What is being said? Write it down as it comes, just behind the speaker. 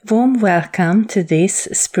Warm welcome to this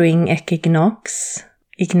spring equinox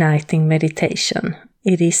igniting meditation.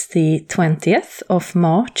 It is the 20th of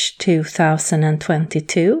March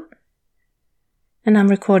 2022 and I'm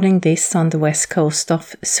recording this on the west coast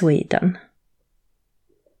of Sweden.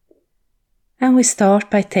 And we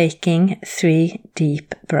start by taking 3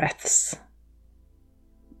 deep breaths.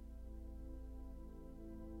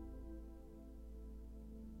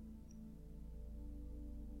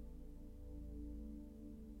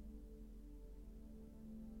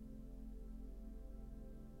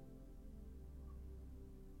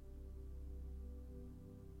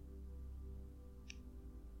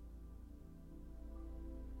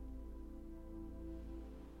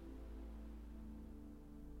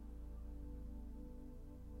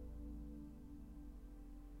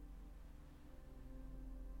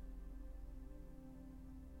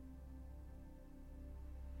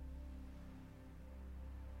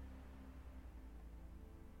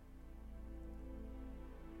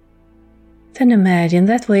 Then imagine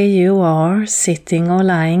that where you are, sitting or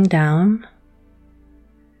lying down,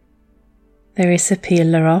 there is a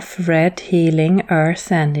pillar of red healing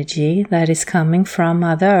earth energy that is coming from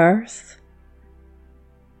Mother Earth,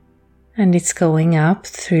 and it's going up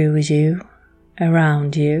through you,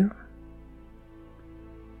 around you,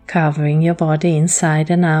 covering your body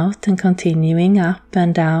inside and out and continuing up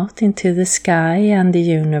and out into the sky and the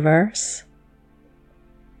universe.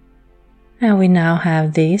 And we now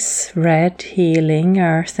have this red healing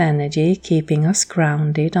earth energy keeping us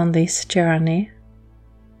grounded on this journey.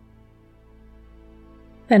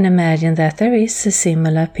 Then imagine that there is a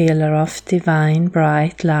similar pillar of divine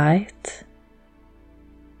bright light,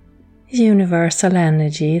 universal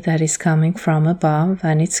energy that is coming from above,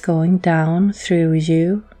 and it's going down through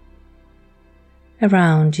you,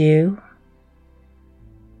 around you,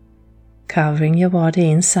 covering your body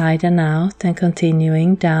inside and out and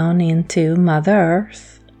continuing down into Mother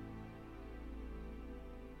Earth.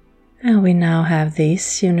 And we now have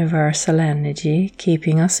this universal energy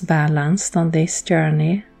keeping us balanced on this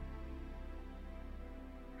journey.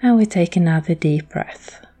 And we take another deep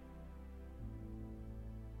breath.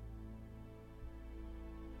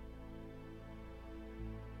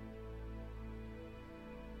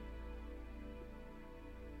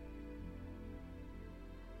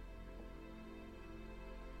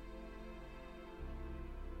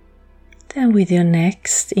 Then with your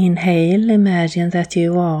next inhale, imagine that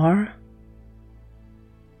you are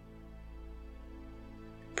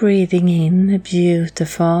breathing in a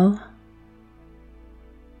beautiful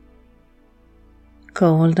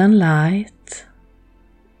golden light,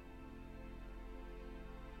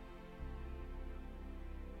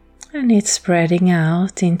 and it's spreading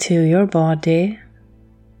out into your body.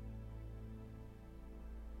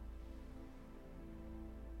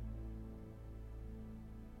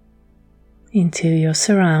 Into your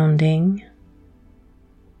surrounding.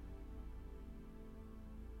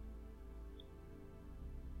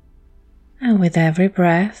 And with every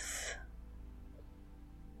breath,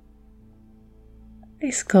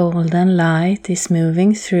 this golden light is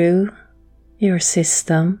moving through your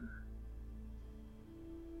system,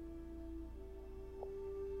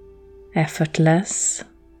 effortless,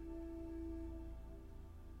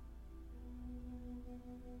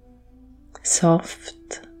 soft,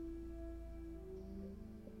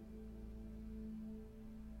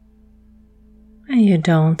 and you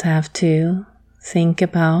don't have to think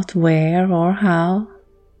about where or how.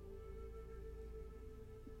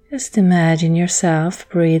 Just imagine yourself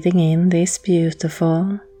breathing in this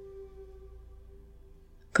beautiful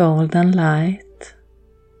golden light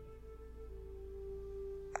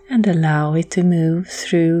and allow it to move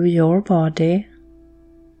through your body.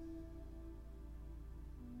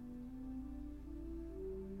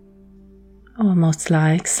 Almost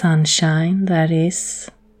like sunshine that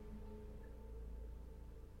is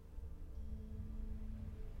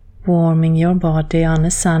warming your body on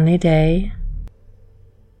a sunny day,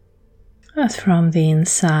 but from the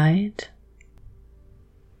inside.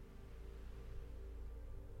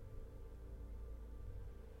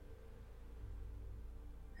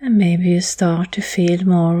 And maybe you start to feel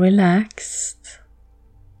more relaxed.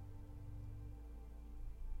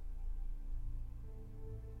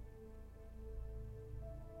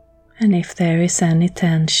 And if there is any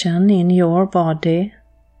tension in your body,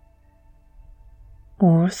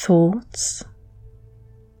 or thoughts,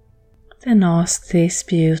 then ask this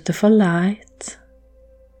beautiful light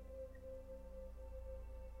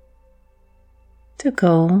to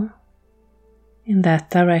go in that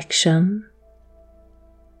direction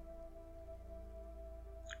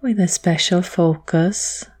with a special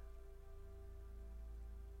focus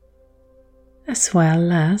as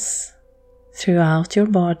well as throughout your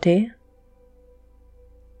body.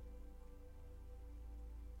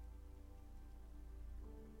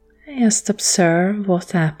 Just observe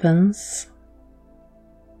what happens.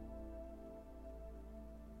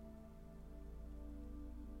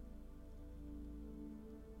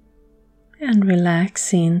 And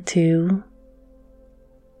relax into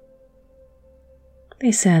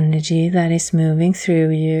this energy that is moving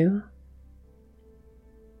through you.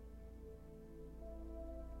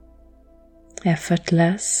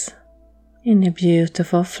 Effortless, in a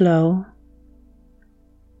beautiful flow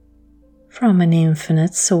from an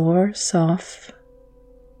infinite source of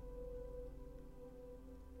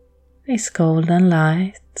this golden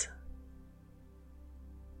light.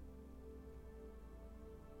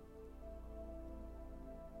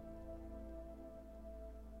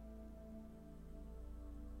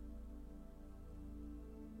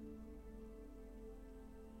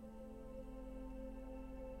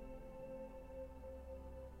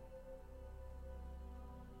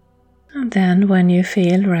 And then when you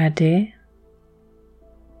feel ready,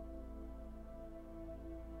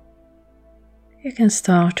 you can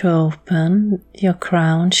start to open your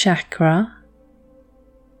crown chakra,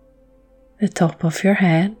 the top of your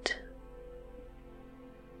head,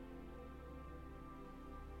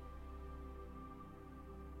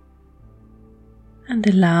 and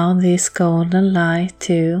allow this golden light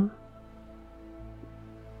to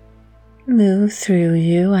move through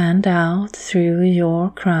you and out through your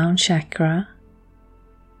crown chakra.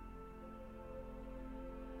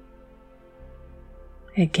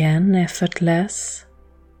 Again, effortless.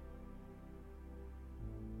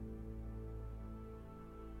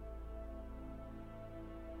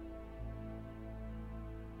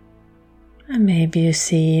 And maybe you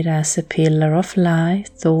see it as a pillar of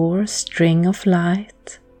light or string of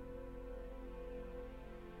light.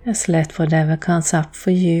 Just let whatever comes up for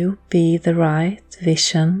you be the right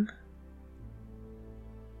vision.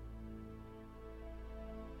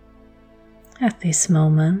 At this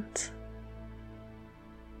moment.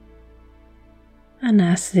 And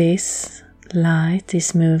as this light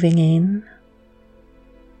is moving in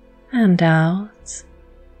and out,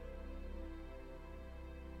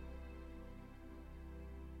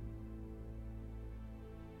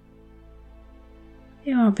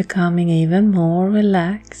 you are becoming even more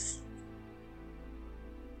relaxed.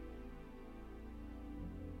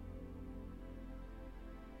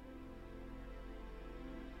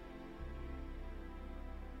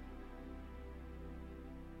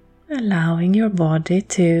 Allowing your body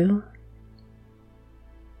to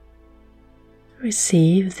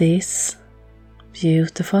receive this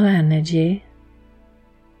beautiful energy.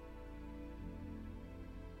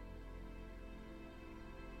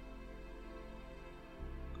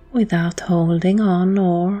 Without holding on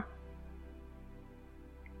or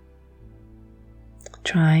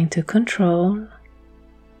trying to control.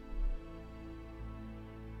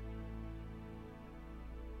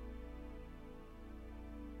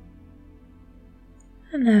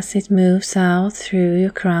 And as it moves out through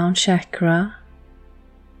your crown chakra,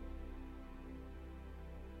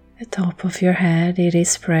 the top of your head, it is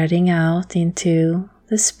spreading out into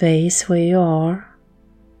the space where you are.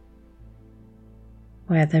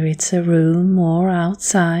 Whether it's a room or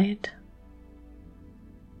outside.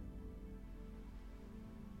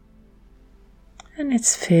 And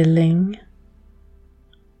it's filling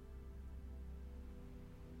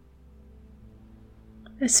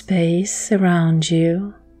the space around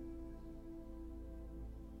you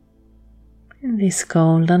in this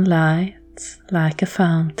golden light like a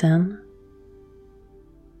fountain.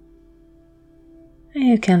 And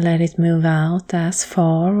you can let it move out as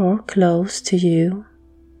far or close to you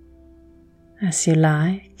as you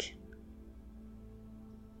like.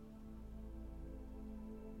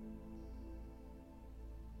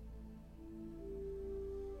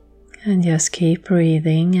 And just keep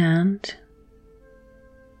breathing and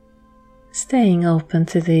staying open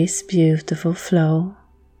to this beautiful flow.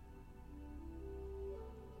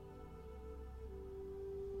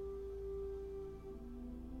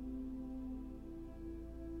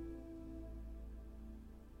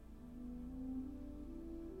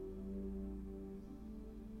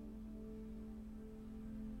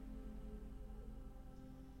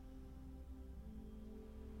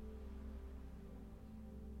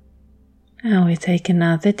 Now we take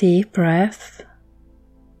another deep breath,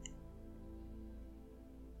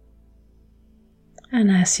 and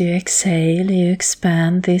as you exhale, you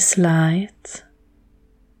expand this light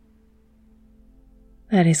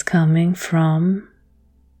that is coming from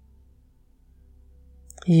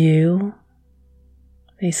you,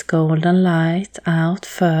 this golden light, out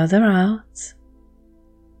further out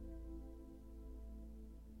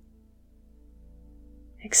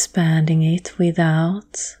expanding it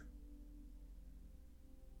without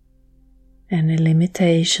any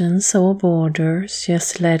limitations or borders.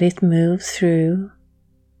 Just let it move through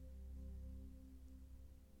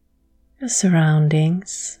your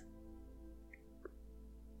surroundings.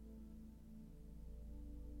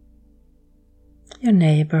 Your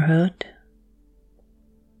neighborhood,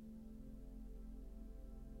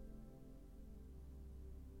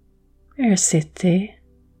 your city,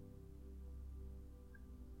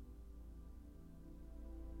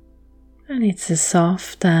 and it's a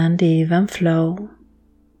soft and even flow,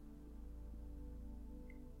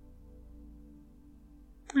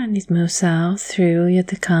 and it moves out through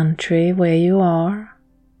the country where you are.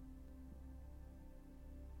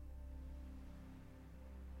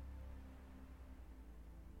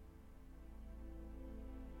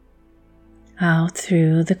 Out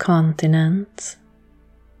through the continent,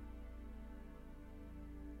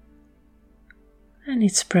 and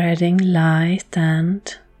it's spreading light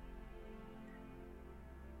and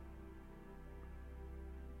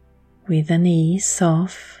with an ease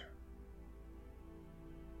of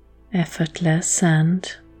effortless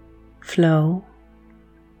and flow.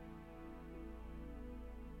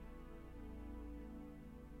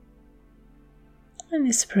 And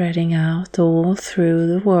it's spreading out all through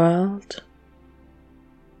the world.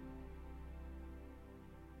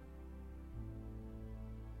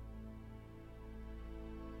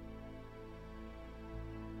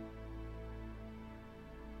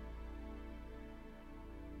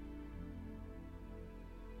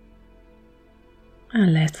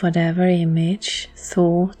 And let whatever image,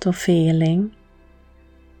 thought or feeling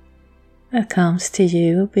that comes to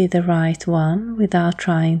you be the right one without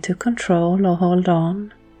trying to control or hold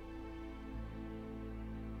on.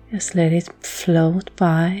 Just let it float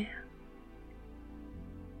by.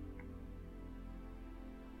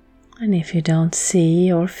 And if you don't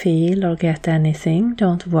see or feel or get anything,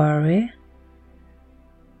 don't worry.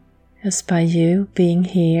 Just by you being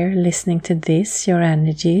here, listening to this, your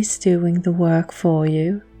energy is doing the work for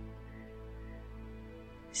you.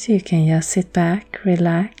 So you can just sit back,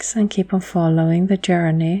 relax, and keep on following the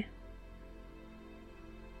journey.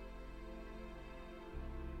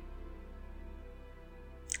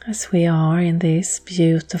 As we are in this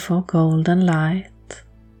beautiful golden light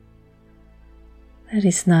that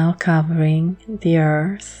is now covering the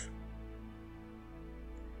earth,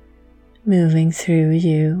 moving through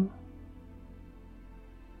you.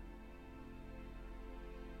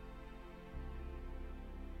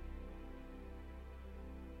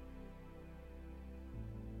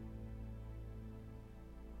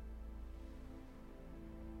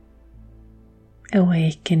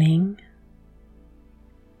 Awakening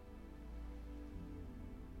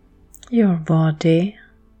your body,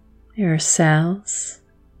 your cells,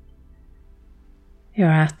 your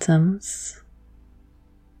atoms,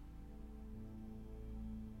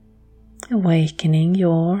 awakening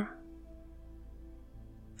your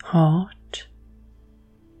heart,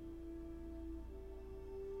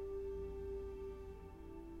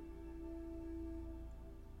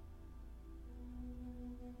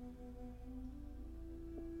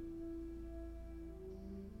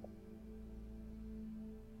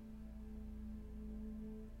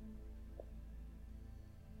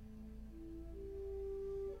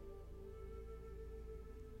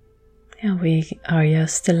 and we are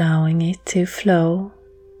just allowing it to flow.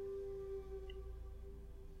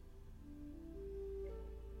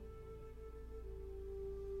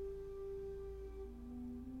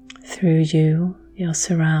 Through you, your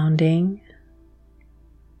surrounding,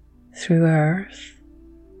 through earth.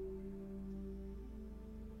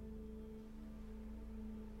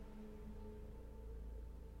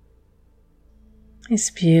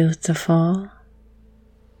 It's beautiful,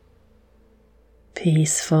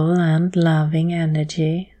 peaceful and loving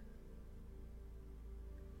energy.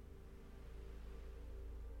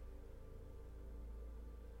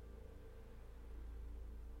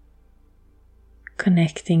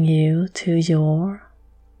 Connecting you to your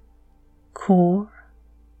core,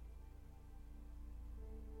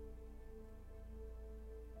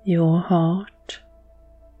 your heart,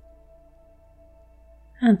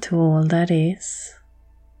 and to all that is.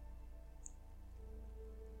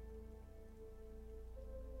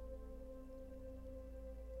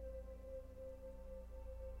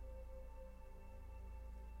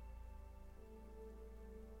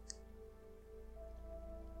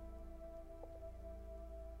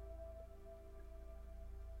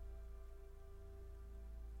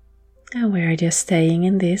 And we're just staying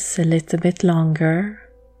in this a little bit longer,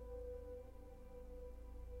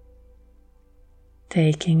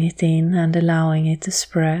 taking it in and allowing it to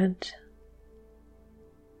spread.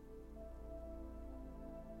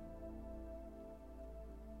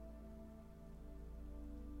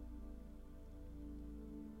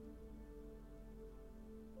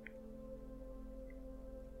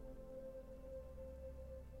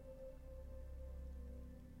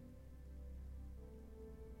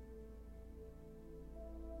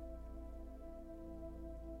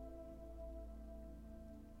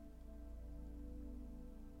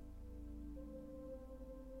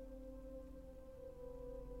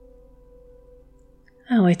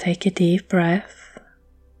 And we take a deep breath.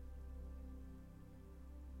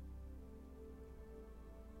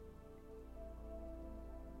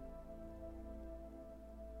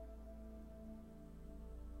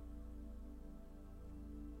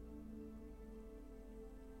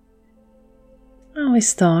 And we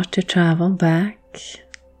start to travel back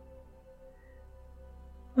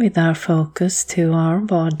with our focus to our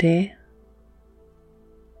body.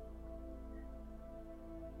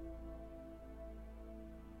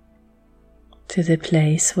 To the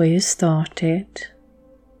place where you started.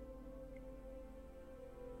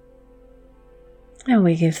 And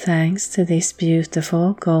we give thanks to this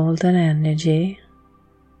beautiful golden energy.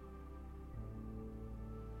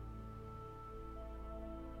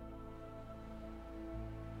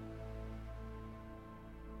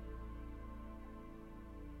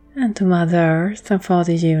 And to Mother Earth and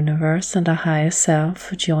Father Universe and our higher self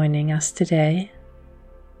for joining us today.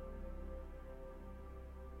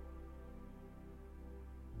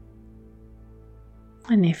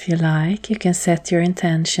 And if you like, you can set your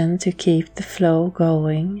intention to keep the flow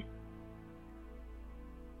going.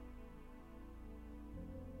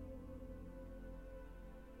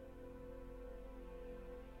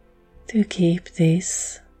 To keep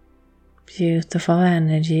this beautiful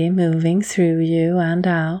energy moving through you and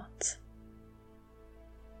out.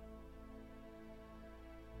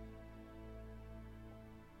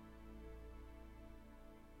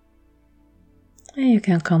 And you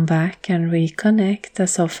can come back and reconnect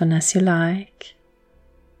as often as you like.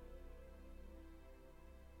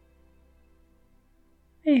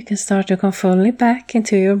 And you can start to come fully back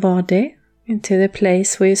into your body, into the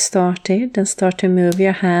place where you started, and start to move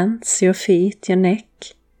your hands, your feet, your neck.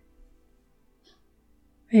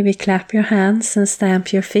 Maybe clap your hands and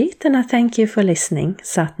stamp your feet, and I thank you for listening.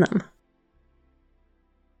 Satnam.